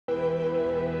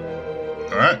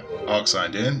Alright, Ark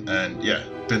signed in, and yeah,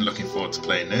 been looking forward to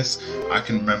playing this. I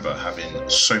can remember having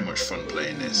so much fun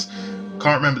playing this.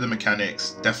 Can't remember the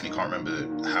mechanics, definitely can't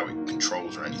remember how it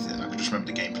controls or anything. I can just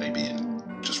remember the gameplay being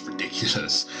just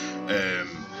ridiculous.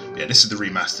 Yeah, this is the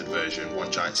remastered version,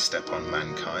 One Giant Step on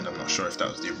Mankind. I'm not sure if that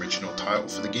was the original title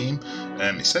for the game.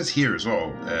 It says here as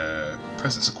well,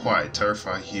 presents acquired,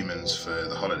 terrify humans for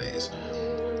the holidays.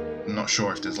 I'm not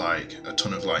sure if there's like a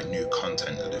ton of like new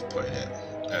content that they've put in it.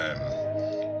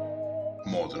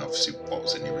 More than obviously what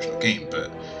was in the original game,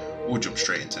 but we'll jump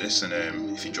straight into this. And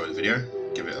if you enjoyed the video,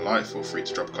 give it a like, feel free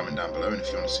to drop a comment down below, and if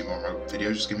you want to see more of my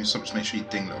videos, just give me a sub. Just make sure you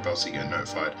ding the little bell so you get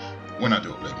notified when I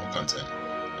do upload more content.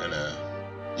 And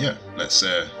yeah, let's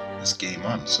game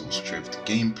on. So we'll switch over to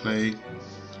gameplay,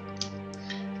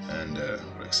 and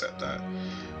we'll accept that.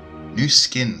 New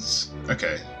skins.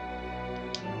 Okay,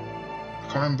 I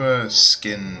can't remember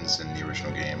skins in the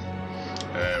original game.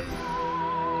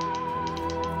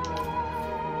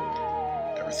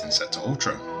 Everything set to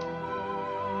ultra.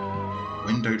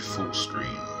 Windowed full screen.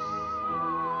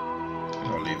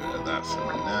 I'll leave it at that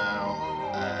for now.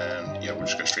 And yeah, we'll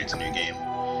just go straight to new game.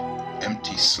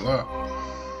 Empty slot.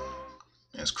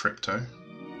 There's Crypto.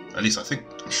 At least I'm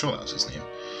sure that was his name.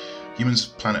 Humans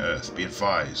of planet Earth, be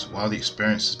advised, while the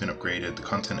experience has been upgraded, the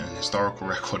content and historical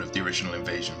record of the original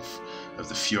invasion of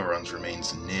the Furons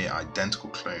remains a near identical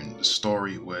clone. The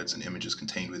story, words and images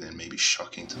contained within may be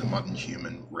shocking to the modern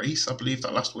human race, I believe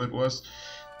that last word was.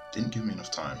 Didn't give me enough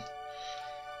time.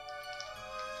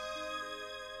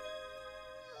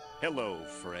 Hello,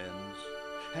 friends.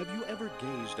 Have you ever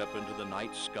gazed up into the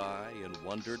night sky and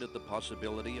wondered at the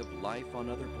possibility of life on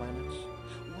other planets?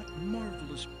 What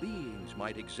marvelous beings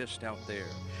might exist out there,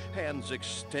 hands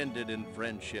extended in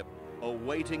friendship,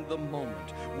 awaiting the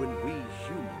moment when we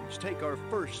humans take our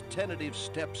first tentative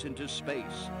steps into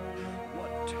space?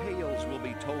 What tales will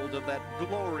be told of that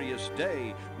glorious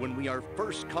day when we are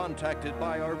first contacted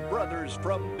by our brothers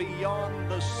from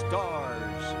beyond the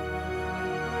stars?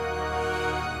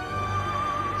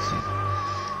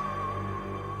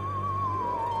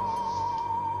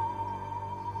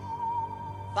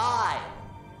 5.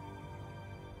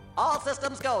 All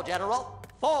systems go, General.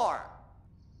 4.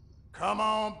 Come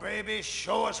on, baby,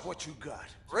 show us what you got.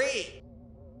 3.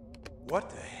 What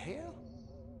the hell?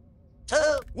 2.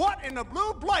 What in the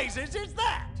blue blazes is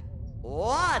that?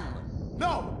 1.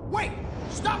 No, wait!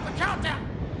 Stop the countdown!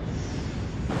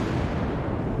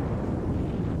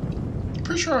 I'm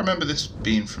pretty sure I remember this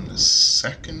being from the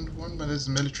second one, where there's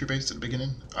a military base at the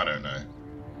beginning. I don't know.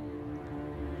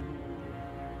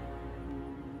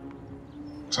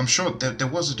 So I'm sure there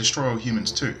was a Destroyer of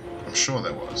Humans too. I'm sure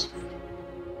there was.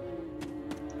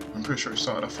 I'm pretty sure it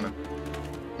started off on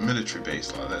a military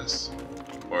base like this.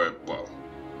 Or, well,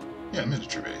 yeah,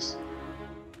 military base.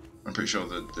 I'm pretty sure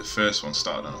the first one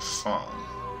started on a farm.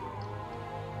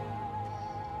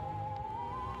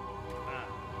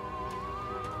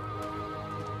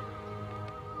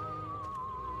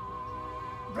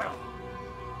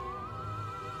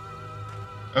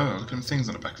 Oh, look at them things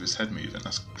on the back of his head moving.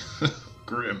 That's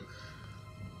grim.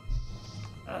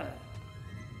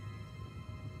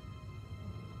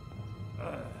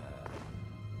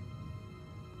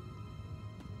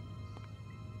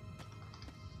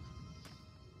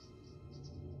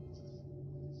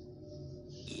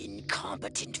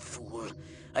 Incompetent fool.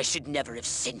 I should never have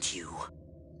sent you.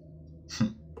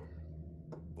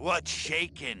 What's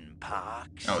shaking,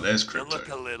 Pox? Oh, there's You Crypto. look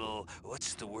a little,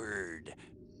 what's the word?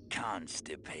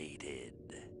 Constipated.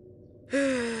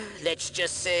 Let's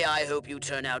just say I hope you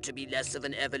turn out to be less of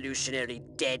an evolutionary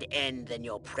dead end than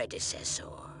your predecessor.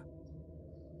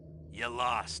 You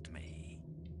lost me.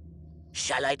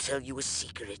 Shall I tell you a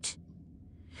secret?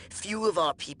 Few of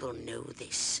our people know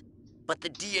this, but the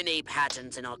DNA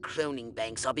patterns in our cloning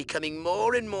banks are becoming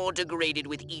more and more degraded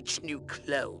with each new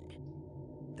clone.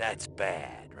 That's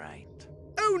bad, right?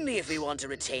 Only if we want to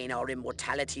retain our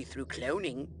immortality through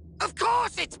cloning. Of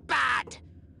course it's bad!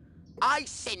 I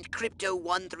sent Crypto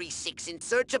 136 in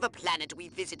search of a planet we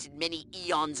visited many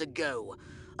eons ago.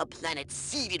 A planet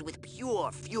seeded with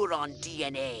pure Furon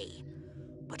DNA.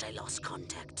 But I lost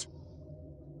contact.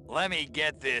 Let me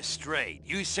get this straight.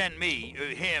 You sent me,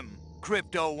 him,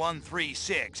 Crypto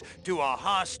 136, to a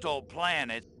hostile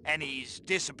planet, and he's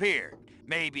disappeared.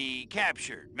 Maybe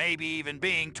captured, maybe even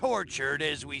being tortured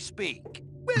as we speak.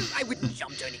 Well, I wouldn't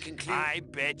jump to any conclusion. I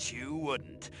bet you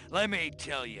wouldn't. Let me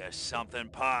tell you something,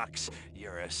 Pox.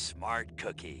 You're a smart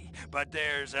cookie. But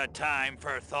there's a time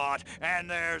for thought, and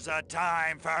there's a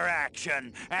time for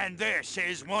action. And this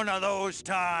is one of those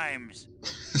times.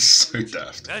 So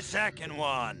daft. The second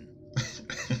one.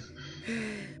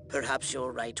 Perhaps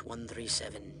you're right,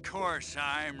 137. Of course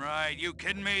I'm right. You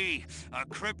kidding me? A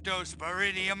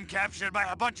cryptosporidium captured by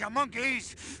a bunch of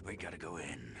monkeys? We gotta go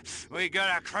in. We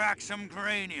gotta crack some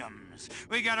craniums.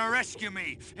 We gotta rescue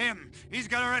me. Him. He's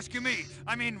gotta rescue me.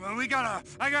 I mean, I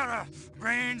gotta...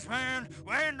 Brains, man.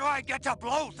 When do I get to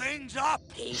blow things up?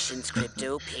 Patience,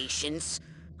 Crypto, patience.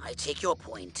 I take your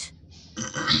point.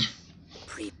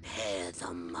 Prepare the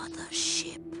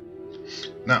mothership.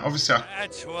 Now, obviously,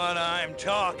 That's what I'm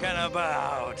talking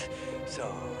about. So,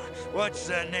 what's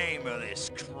the name of this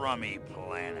crummy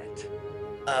planet?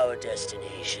 Our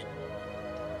destination.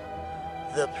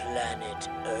 The planet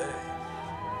Earth.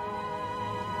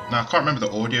 now I can't remember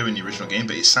the audio in the original game,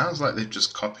 but it sounds like they've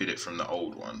just copied it from the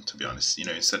old one, to be honest. You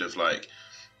know, instead of like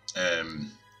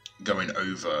going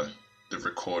over the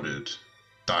recorded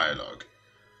dialogue.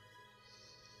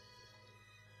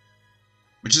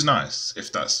 Which is nice,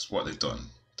 if that's what they've done,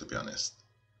 to be honest.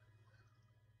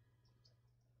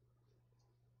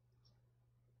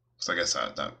 So I guess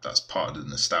that's part of the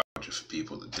nostalgia for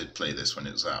people that did play this when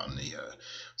it was out on the,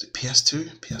 was it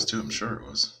PS2? PS2, I'm sure it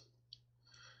was.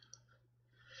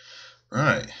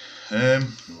 Right,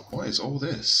 what is all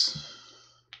this?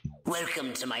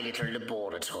 Welcome to my little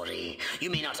laboratory. You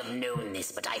may not have known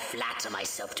this, but I flatter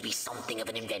myself to be something of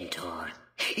an inventor.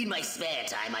 In my spare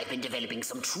time, I've been developing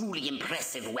some truly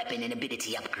impressive weapon and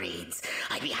ability upgrades.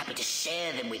 I'd be happy to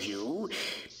share them with you,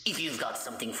 if you've got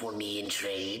something for me in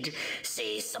trade.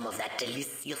 Say some of that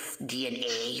delicious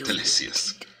DNA you...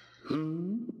 Delicious.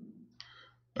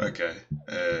 Okay,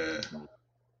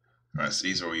 right, so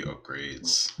these are all your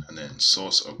upgrades, and then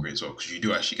saucer upgrades as well, because you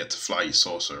do actually get to fly your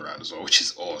saucer around as well, which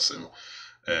is awesome.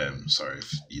 Sorry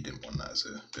if you didn't want that as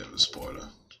a bit of a spoiler.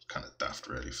 Kind of daft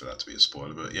really for that to be a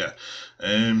spoiler, but yeah.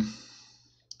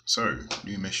 So,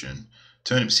 new mission.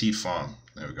 Turnip seed farm.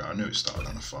 There we go, I knew it started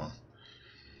on a farm.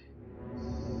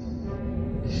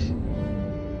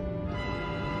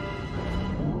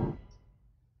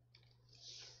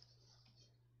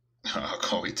 I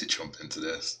can't wait to jump into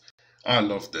this. I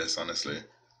love this, honestly.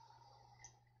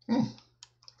 I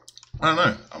don't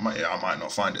know. I might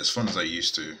not find it as fun as I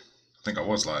used to. I think I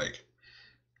was like,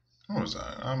 what was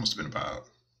that? I must have been about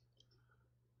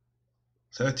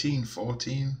 13,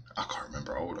 14. I can't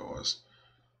remember how old I was.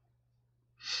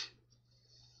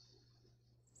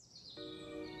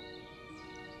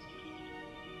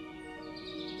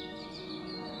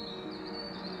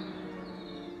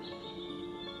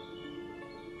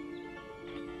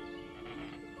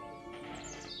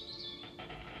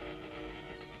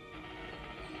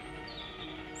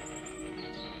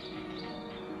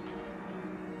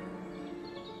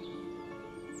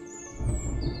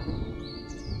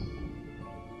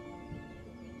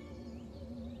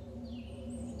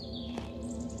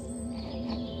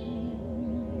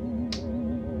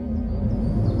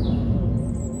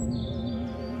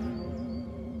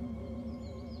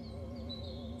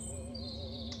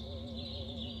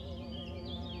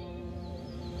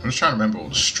 I'm just trying to remember all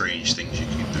the strange things you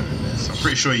keep doing in this. I'm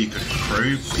pretty sure you could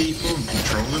probe people and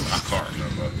control them. I can't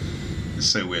remember. It's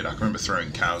so weird. I can remember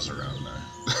throwing cows around now.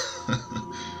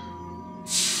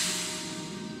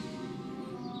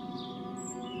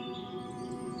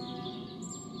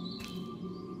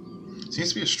 Seems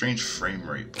to be a strange frame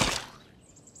rate.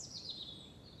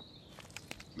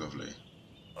 Lovely.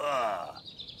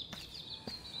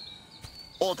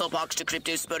 Orthopox to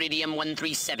Cryptosporidium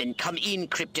 137. Come in,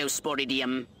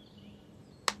 Cryptosporidium.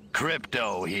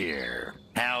 Crypto here.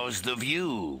 How's the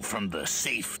view from the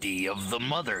safety of the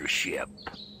mothership?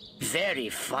 Very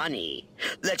funny.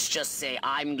 Let's just say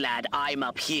I'm glad I'm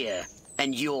up here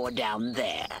and you're down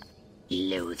there.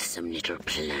 Loathsome little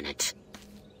planet.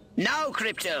 Now,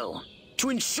 Crypto, to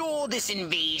ensure this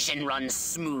invasion runs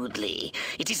smoothly,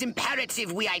 it is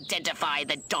imperative we identify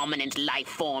the dominant life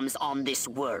forms on this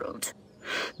world.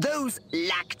 Those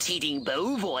lactating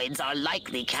bovoids are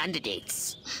likely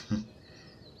candidates.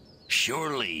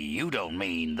 Surely you don't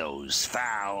mean those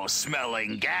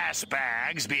foul-smelling gas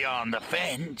bags beyond the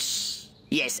fence?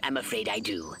 Yes, I'm afraid I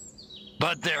do.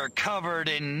 But they're covered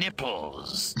in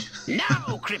nipples.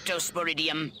 Now,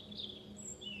 Cryptosporidium.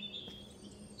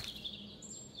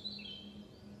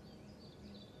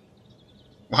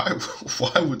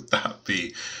 Why would that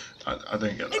be? I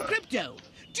don't get that. Crypto,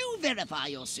 do verify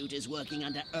your suit is working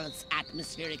under Earth's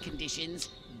atmospheric conditions.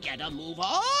 Get a move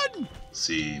on!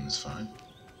 Seems fine.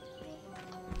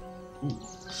 Ooh,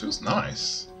 feels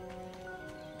nice.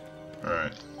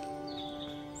 Alright.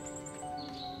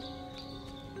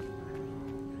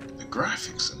 The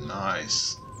graphics are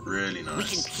nice. Really nice. We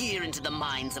can peer into the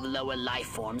minds of lower life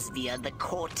forms via the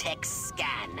Cortex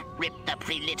scan. Rip the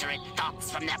preliterate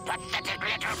thoughts from their pathetic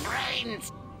little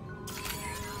brains.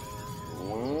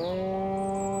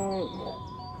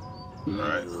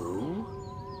 Right. Moo?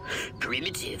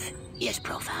 Primitive, yet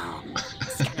profound.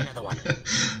 Scan another one.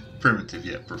 Primitive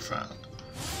yet profound.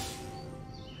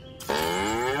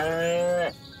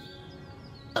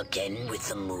 Again with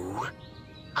the moo?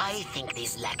 I think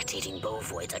these lactating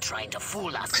bovoids are trying to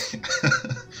fool us.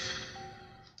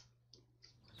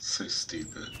 So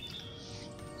stupid.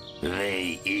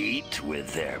 They eat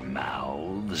with their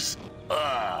mouths.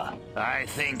 I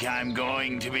think I'm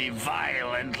going to be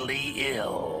violently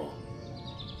ill.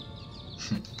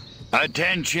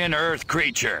 Attention, Earth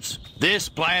creatures. This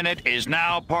planet is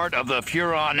now part of the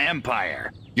Furon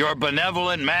Empire. Your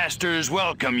benevolent masters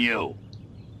welcome you.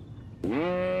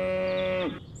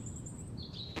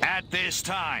 At this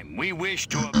time, we wish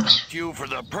to abduct you for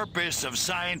the purpose of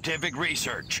scientific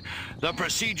research. The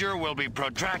procedure will be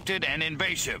protracted and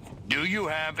invasive. Do you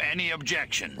have any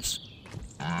objections?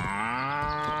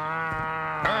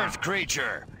 Earth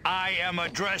creature, I am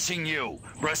addressing you.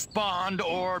 Respond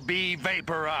or be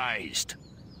vaporized.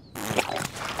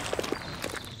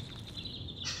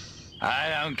 I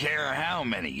don't care how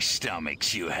many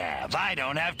stomachs you have. I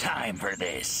don't have time for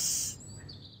this.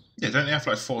 Yeah, don't they have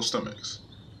like 4 stomachs?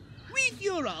 We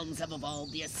Furons have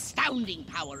evolved the astounding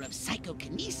power of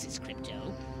psychokinesis,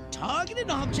 Crypto. Target an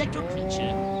object or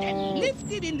creature, then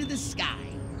lift it into the sky.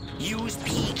 Use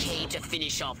PK to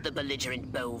finish off the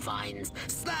belligerent bovines.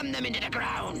 Slam them into the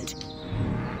ground.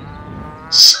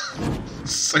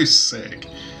 So sick.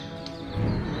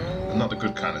 Not the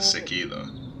good kind of sick either.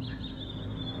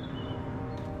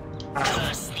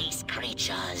 Curse these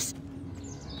creatures.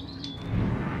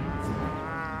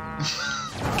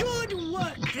 Good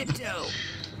work, Crypto.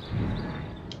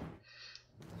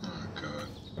 Oh god.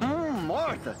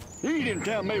 Martha, you didn't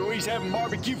tell me we was having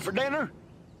barbecue for dinner.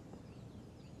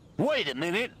 Wait a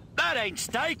minute, that ain't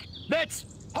steak. That's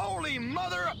holy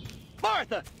mother.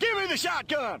 Martha, give me the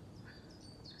shotgun.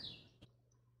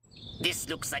 This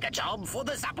looks like a job for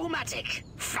the Zapomatic.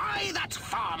 Fry that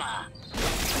farmer.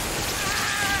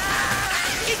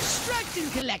 Extract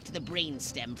and collect the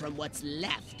brainstem from what's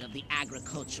left of the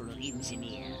agricultural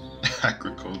engineer.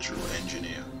 Agricultural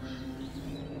engineer.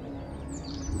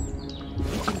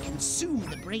 You can consume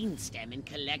the brainstem and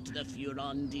collect the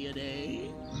Furon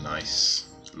DNA. Nice.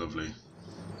 It's lovely.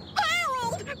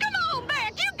 Harold, come on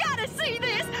back. You gotta see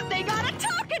this. They got a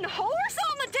talking horse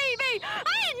on the TV.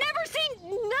 I ain't never seen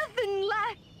nothing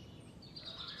like...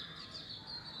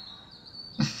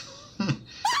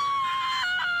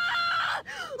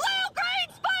 Little green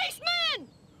spaceman!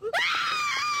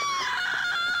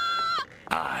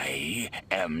 I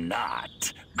am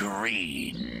not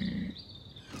green.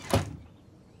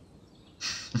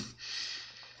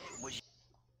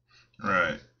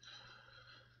 Right.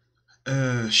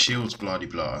 Shields blah de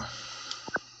blah.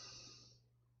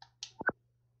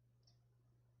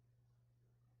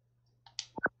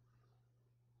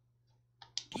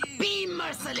 Be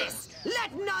merciless.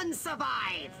 Let none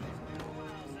survive.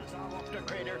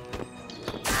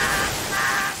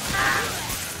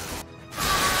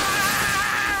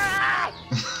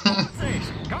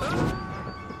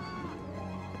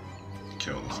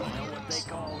 Kill the phone. They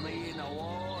call me in the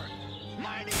war.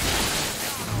 Mighty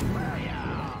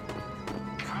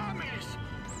communist.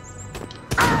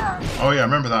 Oh yeah, I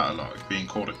remember that a lot. Being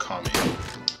called a commie.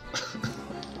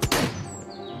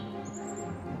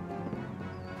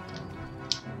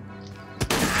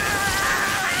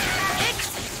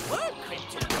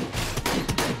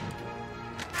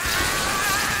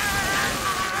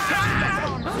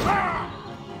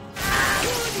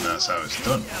 That's how it's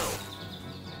done.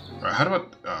 Right, how do I...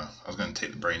 Oh, I was going to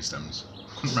take the brainstems.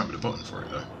 Couldn't remember the button for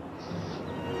it though.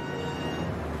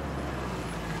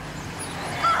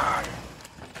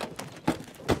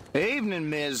 Evening,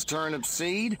 Ms.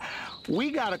 Turnipseed. We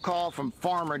got a call from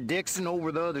Farmer Dixon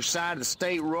over the other side of the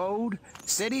state road.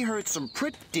 Said he heard some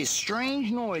pretty strange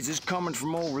noises coming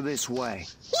from over this way.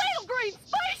 Little green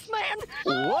spaceman!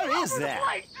 What All is over the that?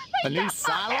 place. A They new got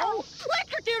silo?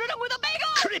 electrocuted him with a big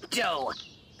old... Crypto!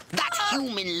 That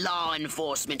human law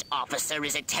enforcement officer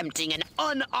is attempting an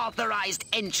unauthorized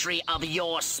entry of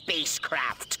your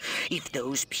spacecraft. If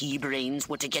those pea-brains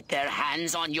were to get their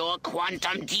hands on your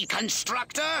quantum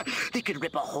deconstructor, they could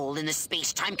rip a hole in the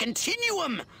space-time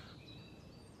continuum.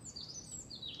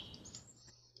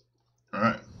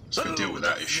 Alright, let's go deal with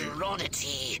that issue.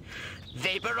 Furonity.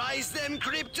 Vaporize them,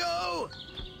 Crypto!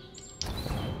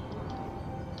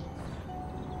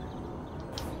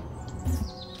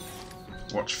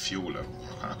 Watch fuel level.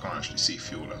 I can't actually see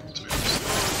fuel level to be honest.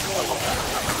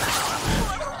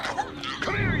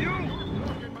 Come here, you!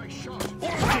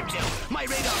 Crypto, my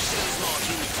radar shows more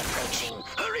humans approaching.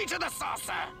 Hurry to the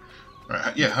saucer!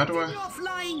 Right, yeah, how do I... Your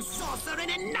flying saucer and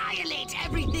annihilate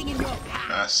everything in your path.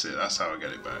 That's it, that's how I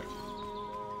get it back.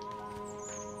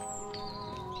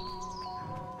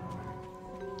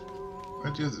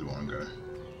 Where'd the other one go?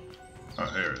 Oh,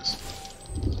 here it is.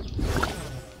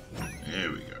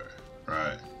 Here we go.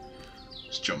 Right.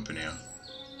 Let's jump in here.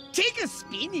 Take a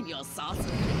spin in your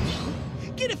saucer.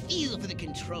 Get a feel for the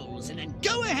controls and then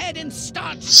go ahead and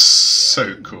start.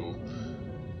 So cool.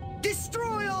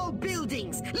 Destroy all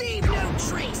buildings. Leave no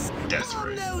trace. Death Bomb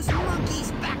ray. those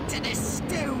monkeys back to the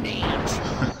Stone Age.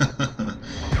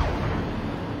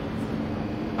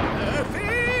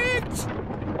 Perfect!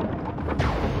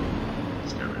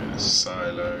 Let's get rid of this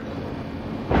silo.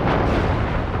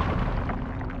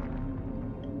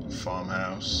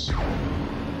 Farmhouse.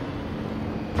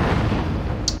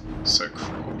 So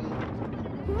cruel.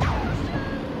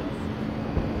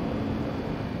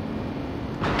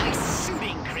 Nice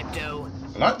shooting, Crypto.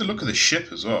 I like the look of the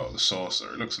ship as well, the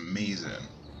saucer. It looks amazing.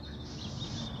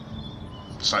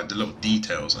 Just like the little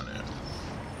details on it.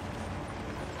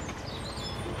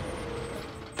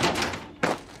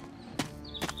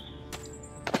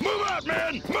 Move out,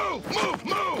 man! Move, move,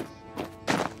 move!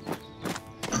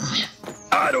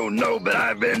 I don't know, but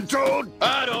I've been told.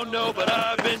 I don't know, but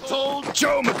I've been told.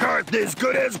 Joe McCarthy's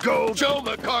good as gold. Joe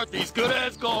McCarthy's good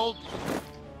as gold.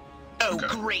 Oh,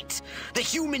 great. The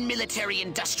human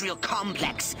military-industrial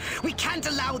complex. We can't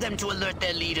allow them to alert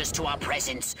their leaders to our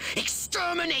presence.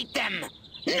 Exterminate them!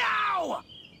 Now!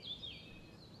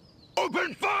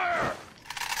 Open fire!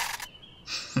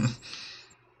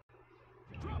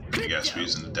 I guess we're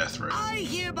using the death ray. I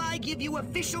hereby give you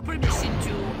official permission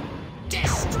to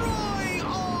destroy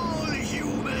all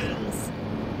humans!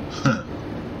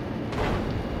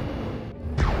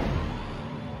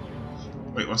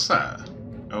 Wait, what's that?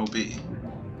 OB.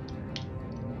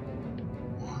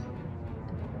 What?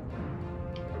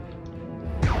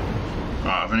 Oh,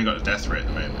 I've only got the death ray at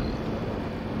the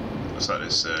moment. Looks like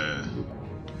there's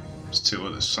two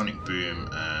others, Sonic Boom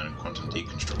and Quantum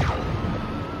Deconstructor.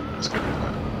 Let's get rid of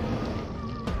that.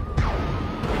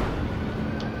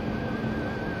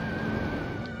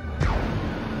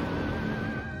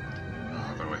 Oh,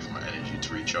 I've got to wait for my energy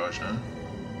to recharge now.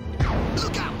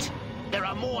 Look out! There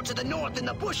are more to the north in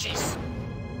the bushes!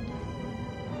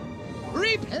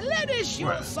 Replenish your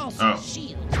Where? saucer Oh.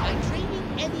 shields by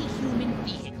draining any human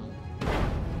vehicle.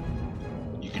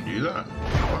 You can do that?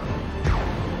 What?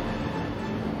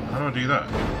 How do I do that?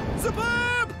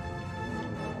 Superb!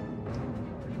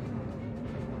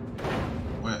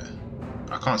 Where?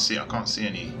 I can't see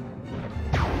any.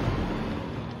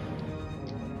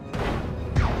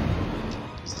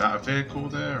 Is that a vehicle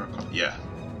there? Yeah.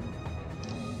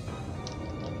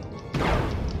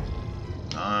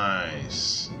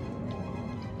 Nice.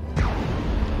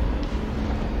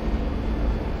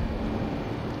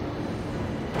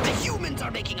 The humans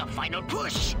are making a final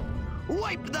push!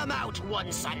 Wipe them out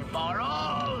once and for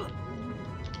all!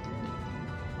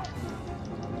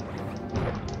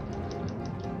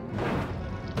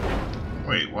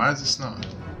 Wait, why is this not?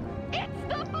 It's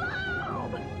the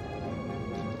blob!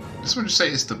 This one just say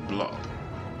it's the blob.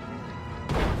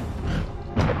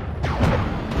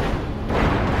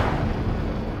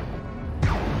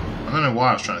 I don't know why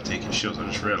I was trying to take his shields, I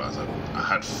just realised I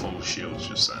had full shields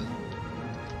just then.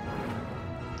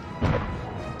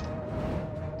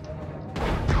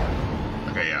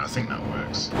 Okay, yeah, I think that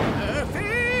works.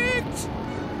 Perfect!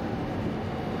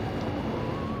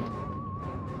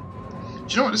 Do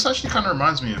you know what? This actually kind of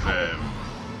reminds me of,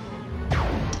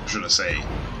 should I say,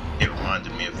 it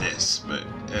reminded me of this, but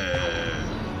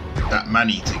that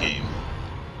Man-Eater game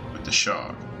with the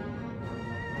shark.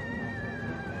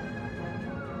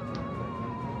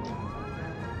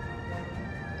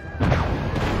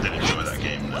 Did enjoy that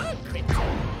game though.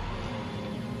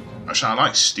 Actually, I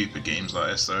like stupid games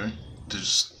like this though.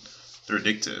 They're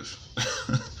addictive.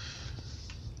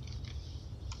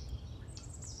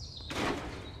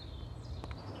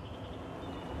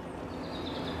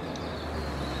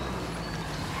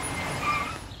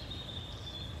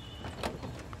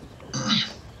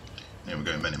 Here we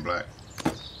go, Men in Black.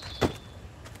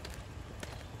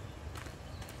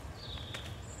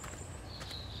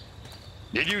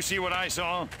 Did you see what I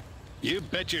saw? You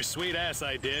bet your sweet ass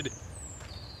I did.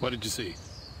 What did you see?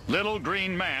 Little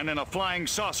green man in a flying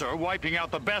saucer wiping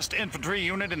out the best infantry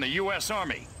unit in the U.S.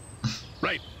 Army.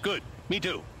 Right, good. Me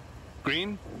too.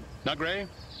 Green? Not gray?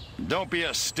 Don't be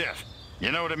a stiff.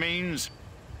 You know what it means?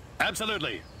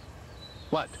 Absolutely.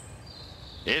 What?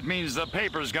 It means the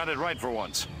paper's got it right for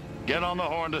once. Get on the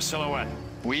horn to Silhouette.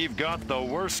 We've got the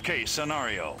worst case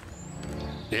scenario.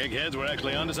 The eggheads were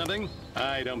actually onto something?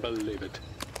 I don't believe it.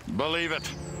 Believe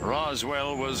it,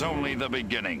 Roswell was only the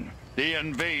beginning. The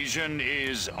invasion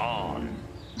is on.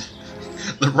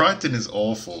 The writing is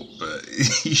awful, but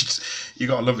you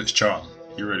gotta love its charm.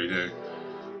 You really do.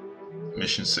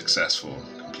 Mission successful.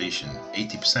 Completion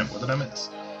 80%. What did I miss?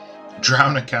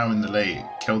 Drown a cow in the lake.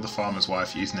 Kill the farmer's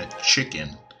wife using a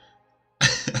chicken.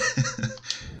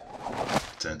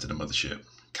 Turn to the mothership.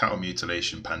 Cattle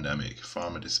mutilation pandemic.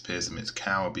 Farmer disappears amidst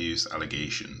cow abuse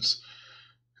allegations.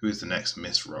 Who is the next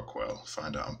Miss Rockwell?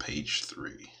 Find out on page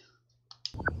 3.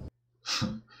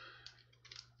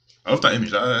 I love that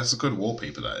image. That's a good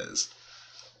wallpaper, that is.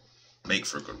 Make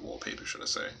for a good wallpaper, should I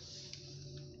say.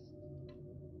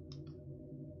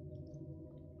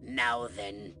 Now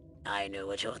then, I know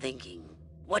what you're thinking.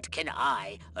 What can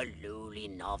I, a lowly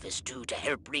novice, do to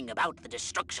help bring about the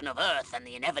destruction of Earth and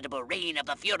the inevitable reign of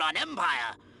the Furon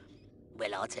Empire?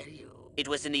 Well, I'll tell you. It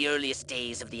was in the earliest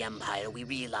days of the Empire we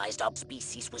realized our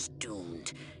species was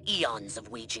doomed. Eons of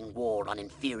waging war on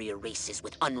inferior races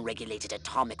with unregulated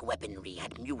atomic weaponry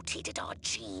had mutated our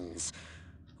genes.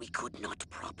 We could not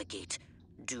propagate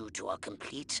due to our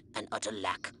complete and utter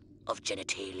lack of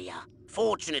genitalia.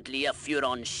 Fortunately, a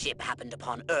Furon ship happened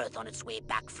upon Earth on its way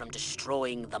back from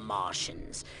destroying the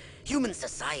Martians. Human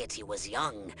society was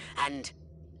young and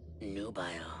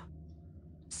nubile.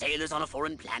 Sailors on a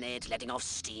foreign planet, letting off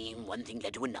steam, one thing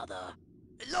led to another.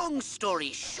 Long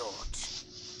story short,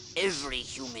 every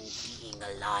human being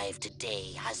alive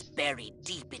today has buried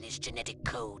deep in his genetic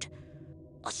code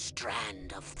a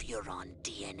strand of Furon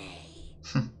DNA.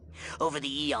 Over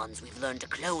the eons, we've learned to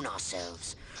clone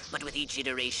ourselves, but with each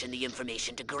iteration, the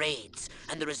information degrades,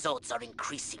 and the results are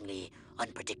increasingly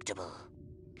unpredictable.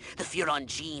 The Furon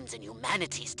genes in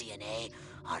humanity's DNA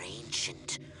are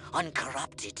ancient,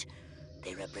 uncorrupted.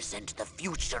 They represent the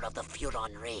future of the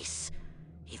Furon race.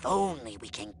 If only we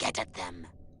can get at them.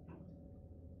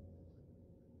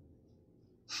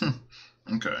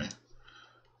 Okay.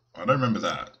 I don't remember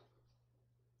that.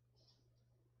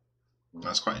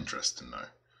 That's quite interesting, though.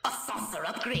 A saucer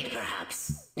upgrade,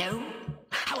 perhaps? No?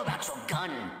 How about your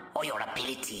gun or your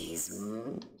abilities?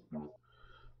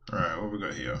 Alright, what have we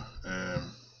got here?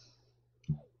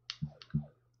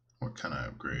 What can I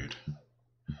upgrade?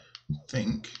 I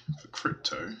think for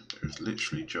crypto, there's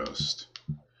literally just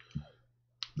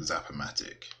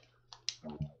Zap-O-Matic.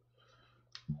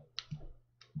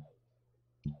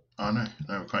 Oh no,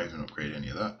 we can't even upgrade any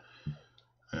of that.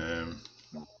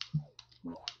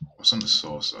 What's on the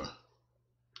saucer?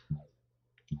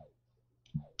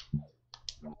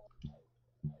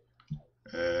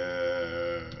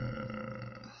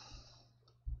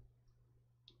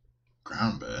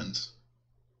 Ground burns.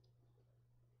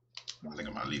 I think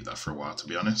I might leave that for a while, to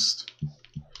be honest.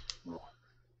 Go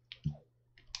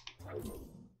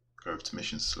over to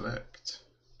mission select.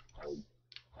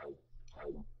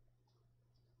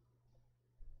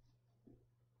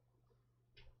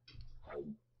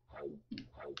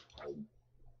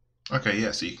 Okay,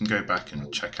 yeah, so you can go back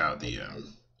and check out the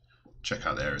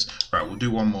areas. Right, we'll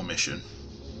do one more mission.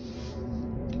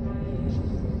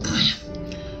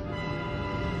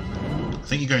 I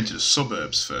think you go into the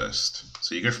suburbs first.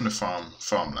 So you go from the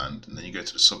farmland, and then you go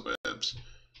to the suburbs,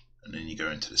 and then you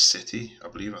go into the city, I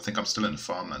believe. I think I'm still in the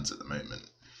farmlands at the moment.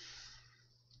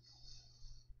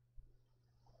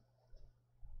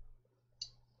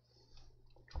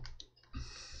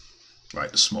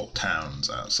 Like the small towns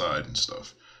outside and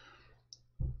stuff.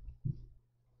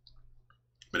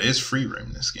 But it is free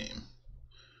roam, this game.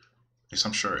 At least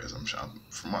I'm sure it is.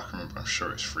 From what I can remember, I'm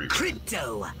sure it's free roam.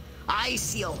 Crypto! I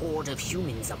see a horde of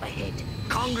humans up ahead,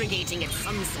 congregating at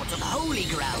some sort of holy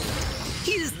ground.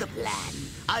 Here's the plan.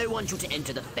 I want you to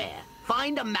enter the fair,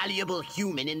 find a malleable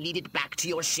human and lead it back to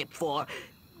your ship for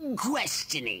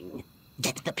questioning.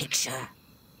 Get the picture?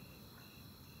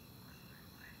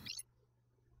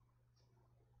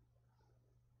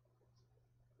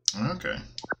 Okay.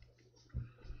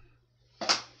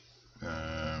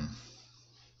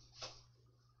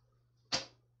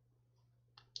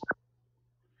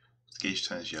 The gauge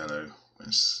turns yellow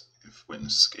if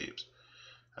witness escapes,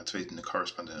 activating the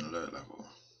corresponding alert level.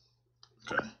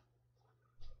 Okay.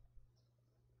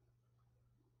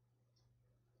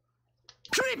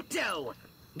 Crypto!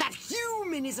 That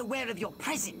human is aware of your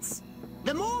presence.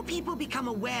 The more people become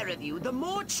aware of you, the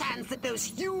more chance that those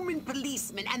human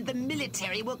policemen and the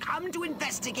military will come to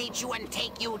investigate you and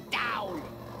take you down.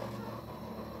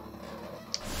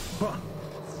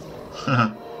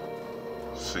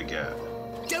 Forget.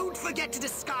 Don't forget to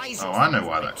disguise yourself. Oh, I know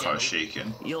why that car's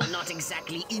shaking. You're not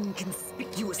exactly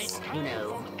inconspicuous, you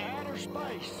know. Outer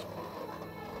space.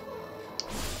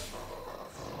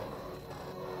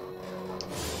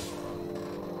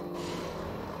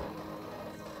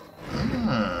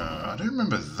 Ah, I don't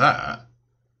remember that.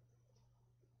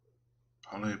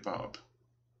 Hollow Bob.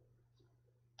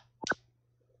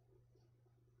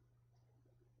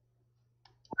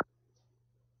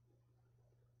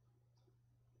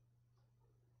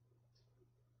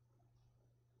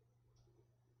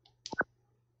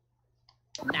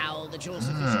 Now that you're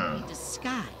sufficiently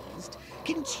disguised,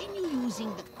 continue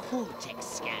using the cortex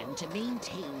scan to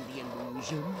maintain the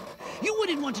illusion. You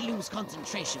wouldn't want to lose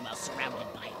concentration while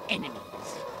surrounded by enemies.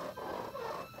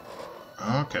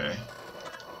 Okay.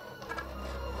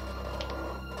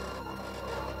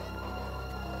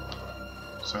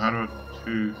 So how do I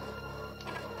do...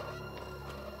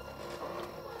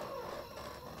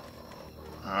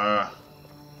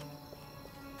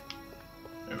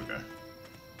 There we go.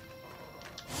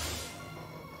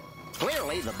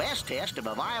 Clearly, the best test of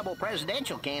a viable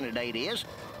presidential candidate is,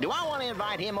 do I want to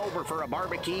invite him over for a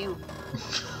barbecue?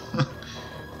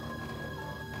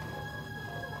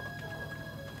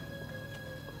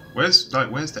 Where's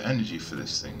the energy for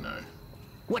this thing though?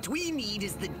 What we need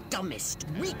is the dumbest,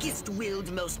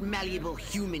 weakest-willed, most malleable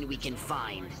human we can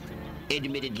find.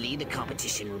 Admittedly, the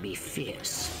competition will be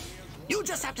fierce. You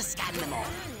just have to scan them all.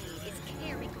 It's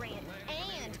Cary Grant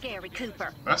and Gary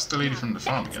Cooper. That's the lady from the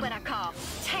farm That's again. what I call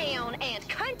town and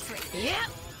country.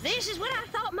 Yep, this is what I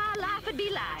thought my life would be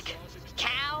like.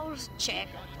 Cows, check.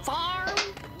 Farm,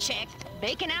 check.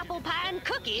 Baking apple pie and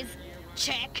cookies,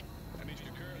 check.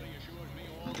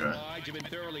 Okay. You've been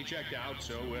thoroughly checked out,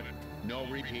 so no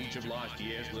repeats of last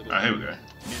year's little Here we go.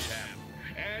 mishap.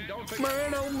 And don't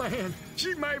forget... Man, oh man,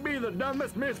 she may be the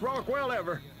dumbest Miss Rockwell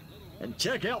ever. And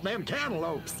check out them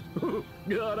cantaloupes.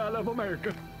 God, I love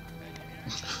America.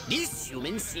 This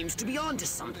human seems to be onto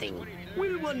something.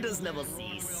 Will wonders never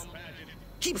cease.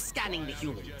 Keep scanning the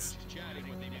humans.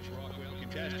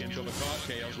 Contestants over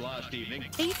cocktails last evening.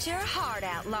 Eat your heart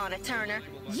out, Lana Turner.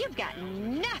 You've got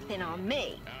nothing on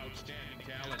me. Outstanding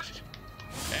talent.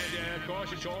 And of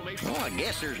course, it's all made... Well, I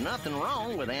guess there's nothing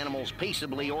wrong with animals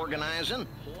peaceably organizing.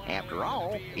 After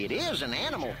all, it is an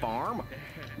animal farm.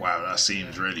 Wow, that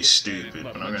seems really stupid,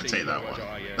 but I'm going to take that one.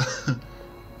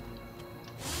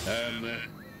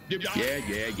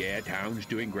 Yeah. Town's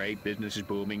doing great. Business is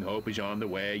booming. Hope is on the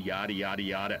way. Yada, yada,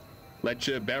 yada. Let's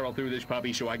barrel through this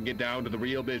puppy so I can get down to the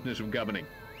real business of governing.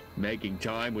 Making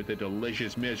time with the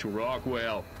delicious Miss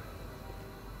Rockwell.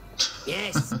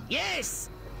 Yes, yes!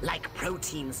 Like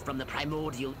proteins from the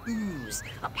primordial ooze,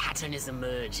 a pattern is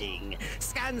emerging.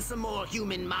 Scan some more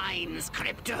human minds,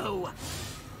 Crypto.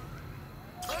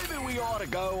 Maybe we ought to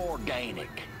go organic.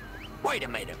 Wait a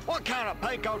minute, what kind of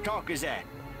Panko talk is that?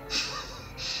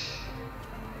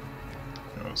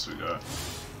 What else we got?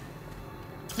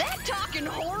 That talking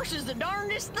horse is the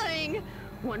darndest thing.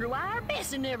 Wonder why our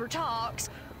Bessie never talks.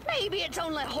 Maybe it's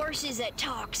only horses that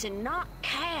talks and not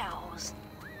cows.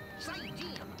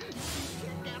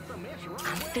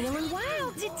 I'm feeling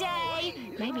wild today.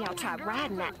 Maybe I'll try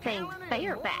riding that thing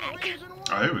bareback.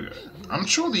 Oh, here we go. I'm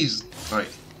sure these, like...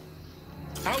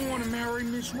 I want to marry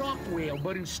Miss Rockwell,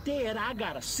 but instead I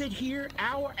gotta sit here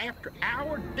hour after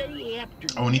hour, day after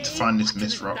day. Oh, we need to find this watching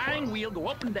Miss Rockwell. Dying wheel go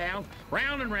up and down,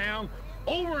 round and round,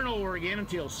 over and over again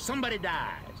until somebody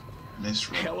dies. Miss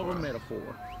Rockwell. Hell of a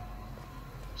metaphor.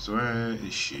 So where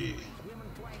is she?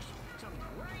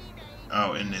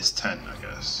 Oh, in this tent, I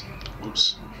guess.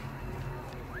 Whoops.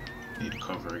 Need to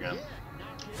cover again.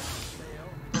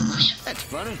 That's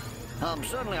funny. I'm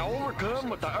suddenly overcome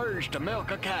with the urge to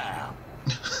milk a cow.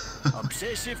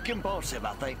 Obsessive compulsive,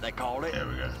 I think they call it. There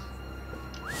we go.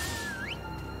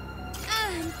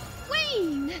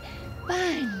 Queen!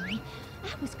 Finally.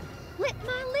 I was gonna flip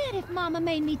my lid if Mama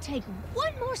made me take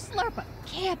one more slurp of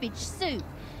cabbage soup.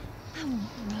 I want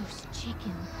roast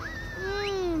chicken.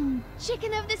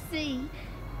 Chicken of the sea.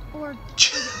 Or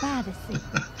by the sea.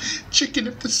 Chicken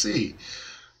of the sea.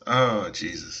 Oh,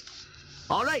 Jesus.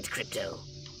 All right, Crypto.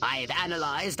 I've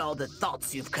analyzed all the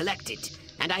thoughts you've collected,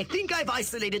 and I think I've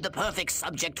isolated the perfect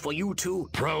subject for you to...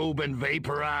 Probe and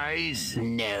vaporize?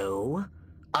 No.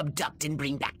 Abduct and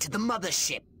bring back to the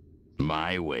mothership.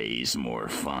 My way's more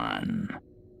fun.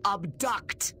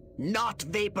 Abduct, not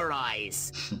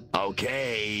vaporize.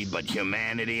 Okay, but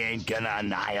humanity ain't gonna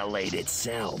annihilate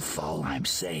itself, all I'm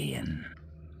saying.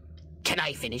 Can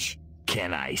I finish?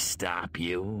 Can I stop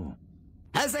you?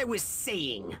 As I was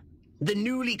saying, the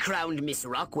newly crowned Miss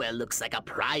Rockwell looks like a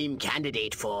prime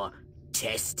candidate for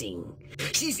testing.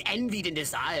 She's envied and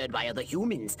desired by other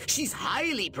humans. She's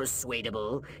highly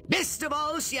persuadable. Best of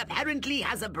all, she apparently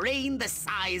has a brain the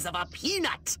size of a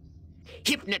peanut.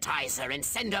 Hypnotize her and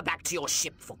send her back to your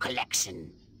ship for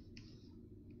collection.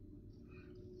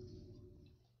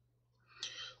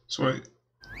 So wait,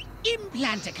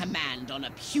 Implant a command on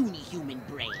a puny human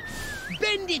brain.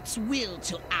 Bend its will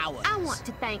to ours. I want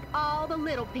to thank all the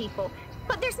little people,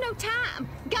 but there's no time.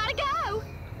 Gotta go.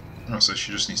 Oh, so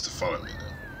she just needs to follow me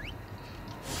then.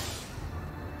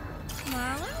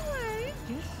 Smile and wave.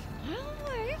 Just smile and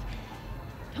wave.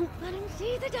 Don't let him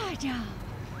see the dye job.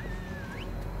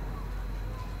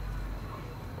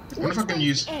 I wonder if I can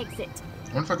use. Exit.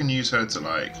 I wonder if I can use her to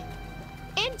like.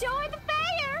 Enjoy the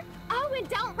fair. Oh, and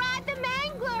don't ride the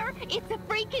mangler. It's a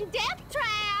freaking death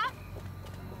trap.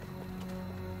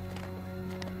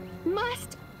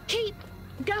 Must keep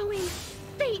going.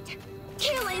 Feet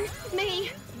killing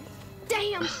me.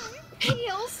 Damn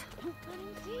heels.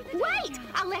 Wait!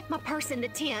 I left my purse in the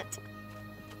tent.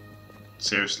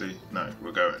 Seriously? No,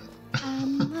 we're going. I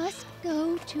must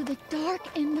go to the dark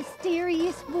and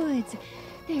mysterious woods.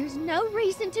 There's no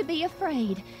reason to be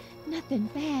afraid. Nothing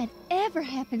bad ever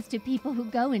happens to people who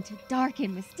go into dark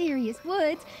and mysterious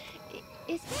woods.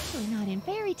 Especially not in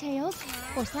fairy tales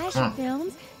or slasher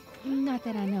films. Not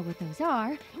that I know what those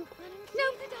are.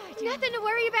 Nope, nothing to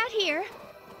worry about here.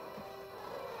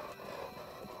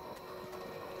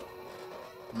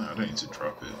 No, I don't need to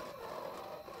drop it.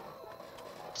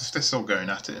 If they're still going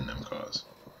at it in them cars.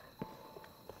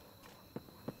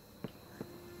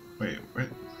 Wait, where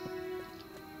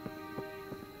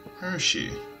is she?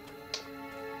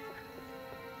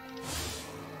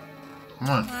 Come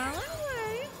on. Smile and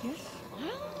wave. Just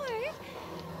smile and wave.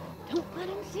 Don't let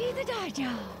him see the dye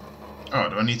job. Oh,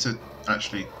 do I need to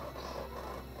actually...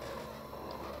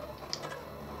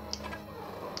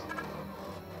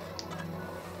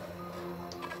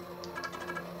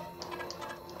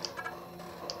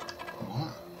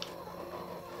 What?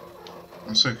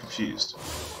 I'm so confused.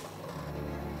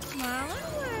 Smile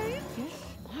and wave. Just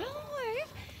smile and wave.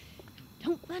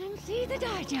 Don't let him see the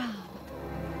dye job.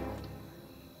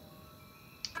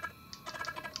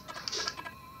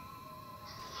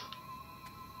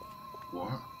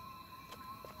 What?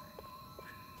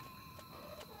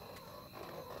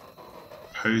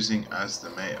 Posing as the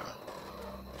mayor.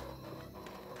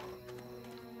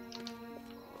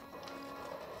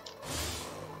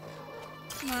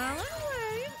 Smile and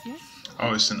wave. Just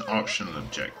Oh, it's an optional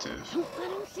objective. don't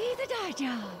let him see the dye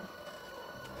job.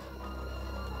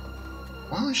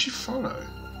 Why won't she follow?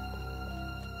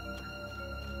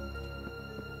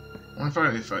 I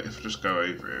wonder if I just go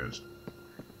over here.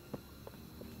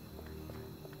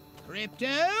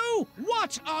 Crypto,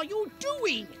 what are you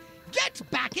doing? Get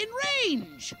back in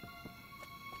range!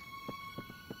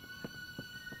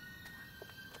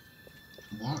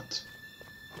 What?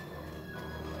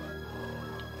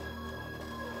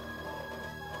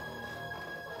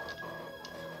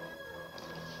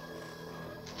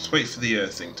 Let's wait for the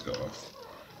thing to go off.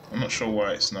 I'm not sure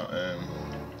why it's not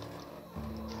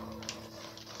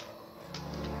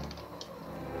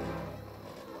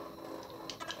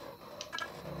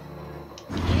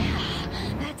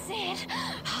That's it.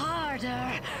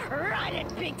 Harder. Ride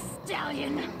it, big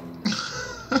stallion.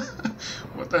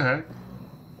 What the heck?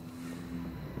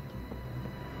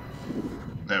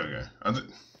 There we go.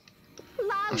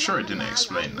 I'm sure it didn't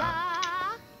explain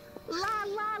that. La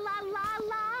la la la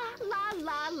la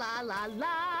la la la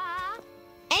la.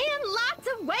 And lots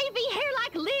of wavy hair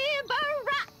like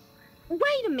Libera.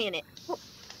 Wait a minute.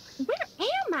 Where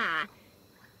am I?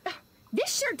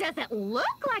 This sure doesn't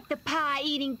look like the pie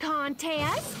eating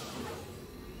contest.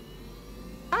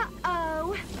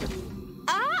 Uh-oh.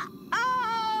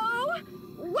 Uh-oh.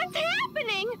 What's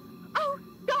happening? Oh,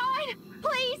 God,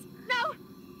 please, no.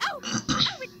 Oh,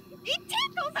 it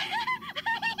tickles.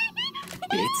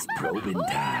 It's probing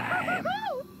time.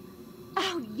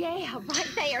 Oh, yeah,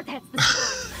 right there. That's the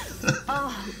spot.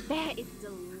 Oh, that is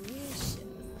delicious.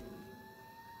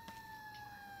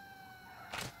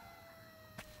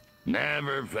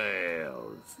 Never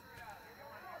fails.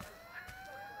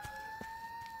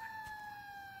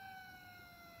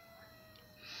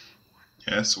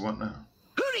 Yeah, so what now?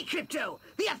 Hurry, Crypto!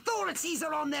 The authorities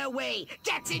are on their way!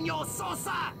 Get in your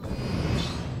saucer!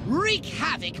 Wreak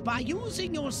havoc by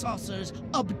using your saucer's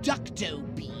abducto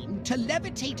beam to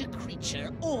levitate a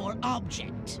creature or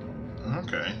object.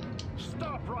 Okay.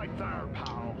 Stop right there,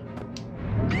 pal.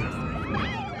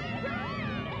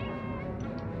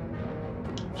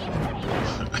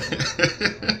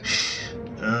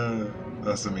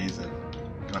 That's amazing.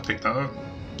 Can I pick that up?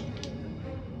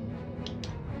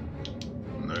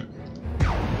 No.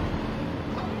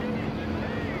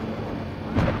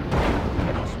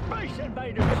 Space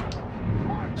invaders!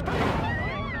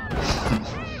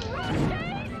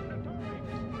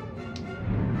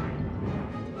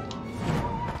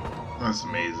 That's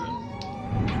amazing.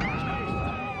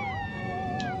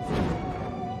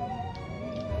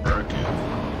 American.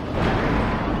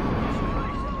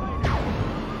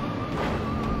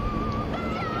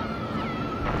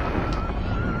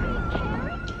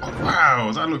 Oh,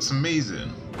 wow, that looks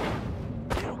amazing.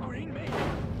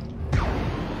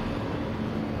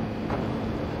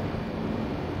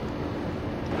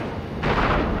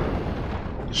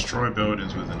 Destroy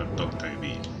buildings with an abducto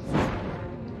beam.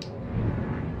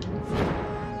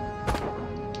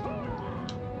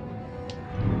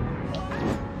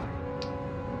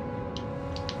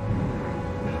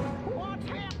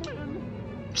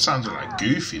 Sounded like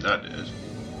Goofy, that did.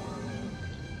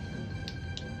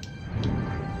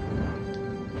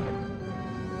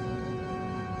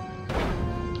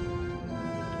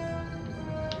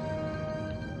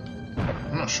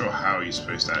 I'm not sure how he's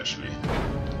supposed to actually.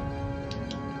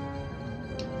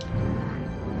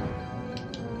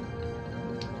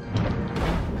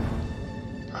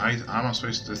 How am I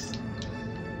supposed to get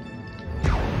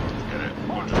it?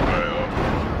 Or just blow it up?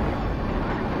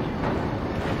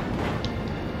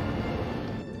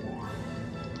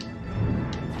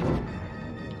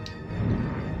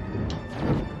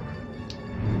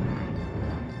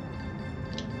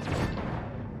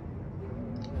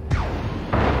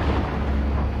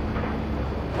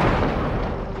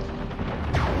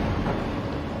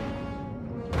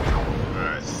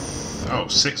 Oh,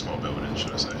 6 more buildings,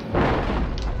 should I say?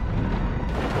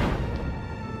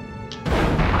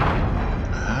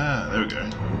 Ah, there we go.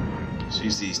 Let's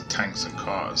use these tanks and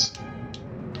cars.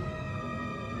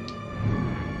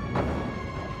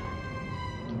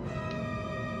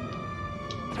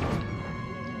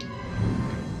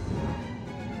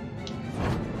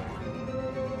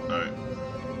 No.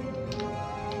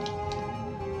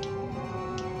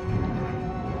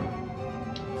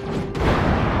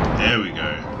 There we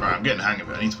go. Right, I'm getting the hang of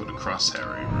it. I need to put the crosshair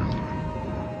over him.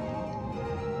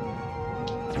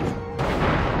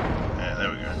 Yeah,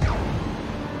 there we go.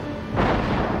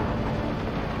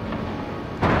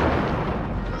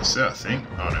 That's it, I think.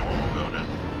 Oh no, one more building.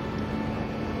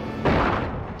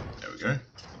 There we go.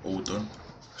 All done.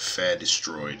 Fair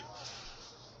destroyed.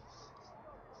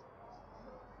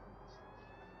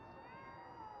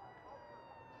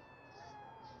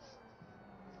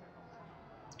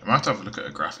 I might have to have a look at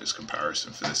a graphics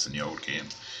comparison for this and the old game.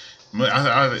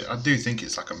 I do think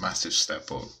it's like a massive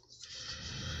step up,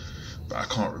 but I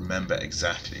can't remember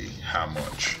exactly how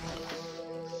much.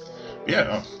 But yeah,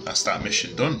 oh, that's that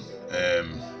mission done.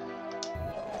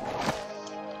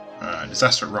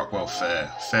 Disaster at Rockwell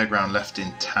Fair. Fairground left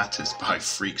in tatters by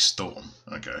freak storm.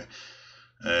 Okay.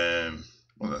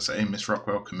 What did I say? Miss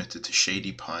Rockwell committed to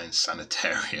Shady Pines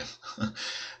Sanitarium.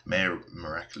 Mayor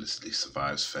miraculously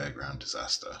survives fairground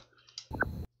disaster.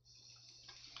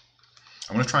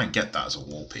 I'm going to try and get that as a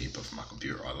wallpaper for my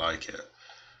computer. I like it.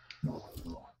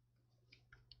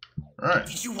 Right.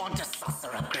 Did you want a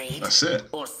saucer upgrade? That's it.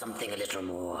 Or something a little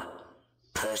more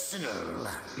personal?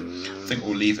 I think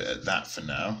we'll leave it at that for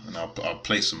now. And I'll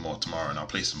play some more tomorrow. And I'll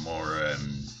play some more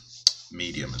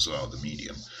medium as well. The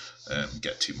medium.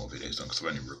 Get 2 more videos done because I've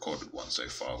only recorded 1 so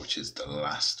far, which is the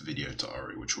last video to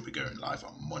Ori, which will be going live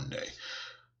on Monday.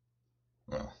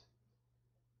 Well,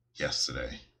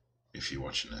 yesterday, if you're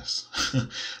watching this.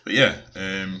 But yeah,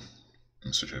 I'm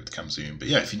switch over to Cam Zoom. But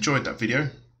yeah, if you enjoyed that video,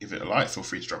 give it a like. Feel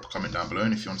free to drop a comment down below,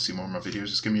 and if you want to see more of my videos,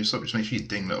 just give me a sub. Just make sure you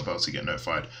ding the little bell to get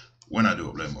notified when I do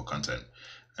upload more content.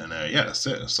 And yeah, that's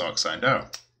it. Sark signed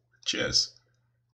out. Cheers.